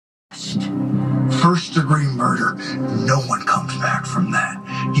first-degree murder. No one comes back from that.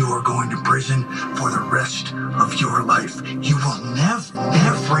 You are going to prison for the rest of your life. You will never be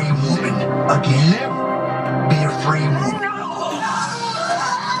a free woman again. Never be a free woman.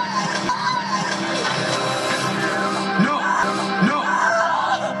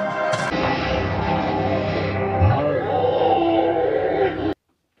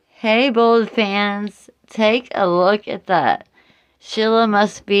 Hey, Bold fans, take a look at that. Sheila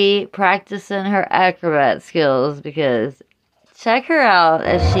must be practicing her acrobat skills, because check her out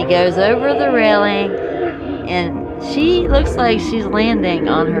as she goes over the railing, and she looks like she's landing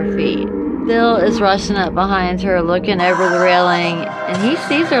on her feet. Bill is rushing up behind her, looking over the railing, and he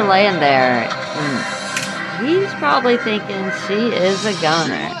sees her laying there, and he's probably thinking she is a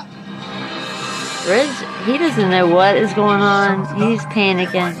goner. Ridge, he doesn't know what is going on. He's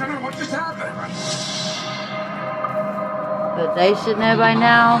panicking. But they should know by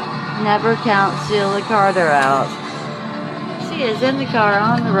now, never count Sheila Carter out. She is in the car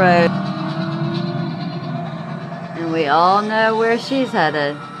on the road. And we all know where she's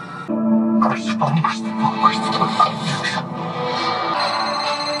headed. Where's the phone?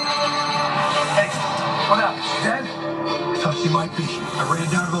 Hey, what up? She's dead? I thought she might be. I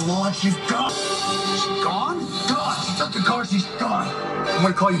ran down to the lawn. She's gone. She's gone? Gone. She took the car. She's gone. I'm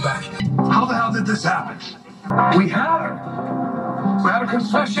going to call you back. How the hell did this happen? We had her. We had a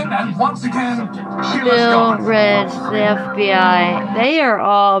confession, and once again, Sheila's Bill, gone. Ridge, the FBI, they are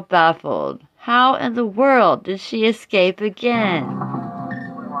all baffled. How in the world did she escape again?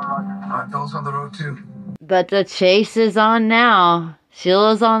 Bill's on the road, too. But the chase is on now.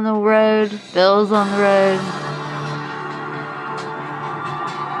 Sheila's on the road. Bill's on the road.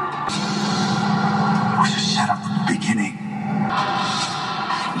 It was a setup from the beginning.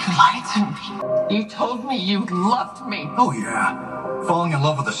 You lied to me. You told me you loved me. Oh, yeah. Falling in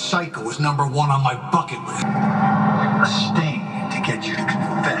love with a psycho was #1 on my bucket list. A sting to get you to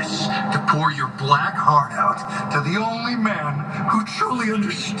confess, to pour your black heart out to the only man who truly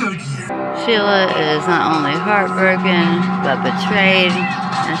understood you. Sheila is not only heartbroken, but betrayed,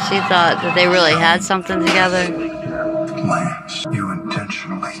 and she thought that they really had something together. Lance, you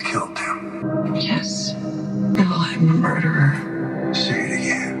intentionally killed him. Yes. Bill, I'm a murderer. Say it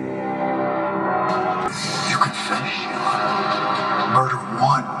again. You confess, Sheila. Murder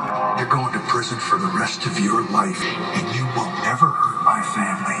 1. You're going to prison for the rest of your life, and you will never hurt my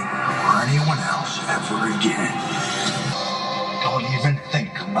family or anyone else ever again. Don't even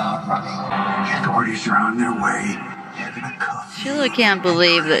think about running. The authorities are on their way. They're gonna cuff you. Sheila can't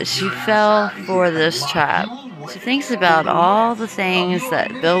believe that she fell for this trap. She thinks about all the things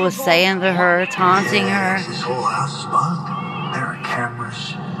that Bill was saying to her, taunting her. This whole house is bugged. There are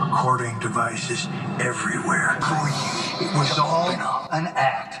cameras, recording devices everywhere. It was all an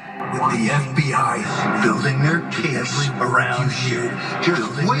act, with the FBI building their case around you, just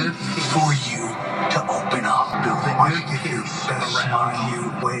waiting for you to open up. Building their case around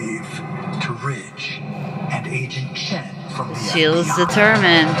you. Wave to Ridge and Agent Chen from the Sheila's FBI.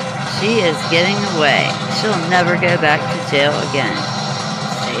 determined. She is getting away. She'll never go back to jail again.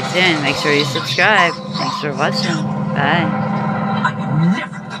 Stay tuned. Make sure you subscribe. Thanks for watching. Bye. I am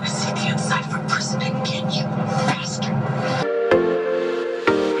never gonna see the inside of a prison again, you bastard.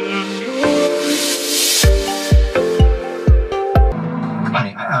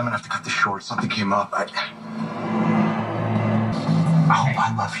 Honey, I'm gonna have to cut this short. Something came up. I hope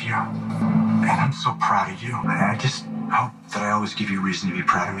I love you. And I'm so proud of you. I just hope that I always give you reason to be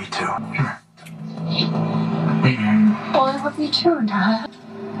proud of me, too. Come here. Well, I love you too, Dad.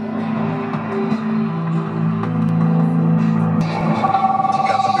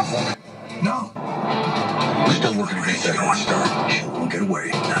 Got something for me? No. We're still working against that North Star. She won't get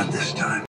away. Not this time.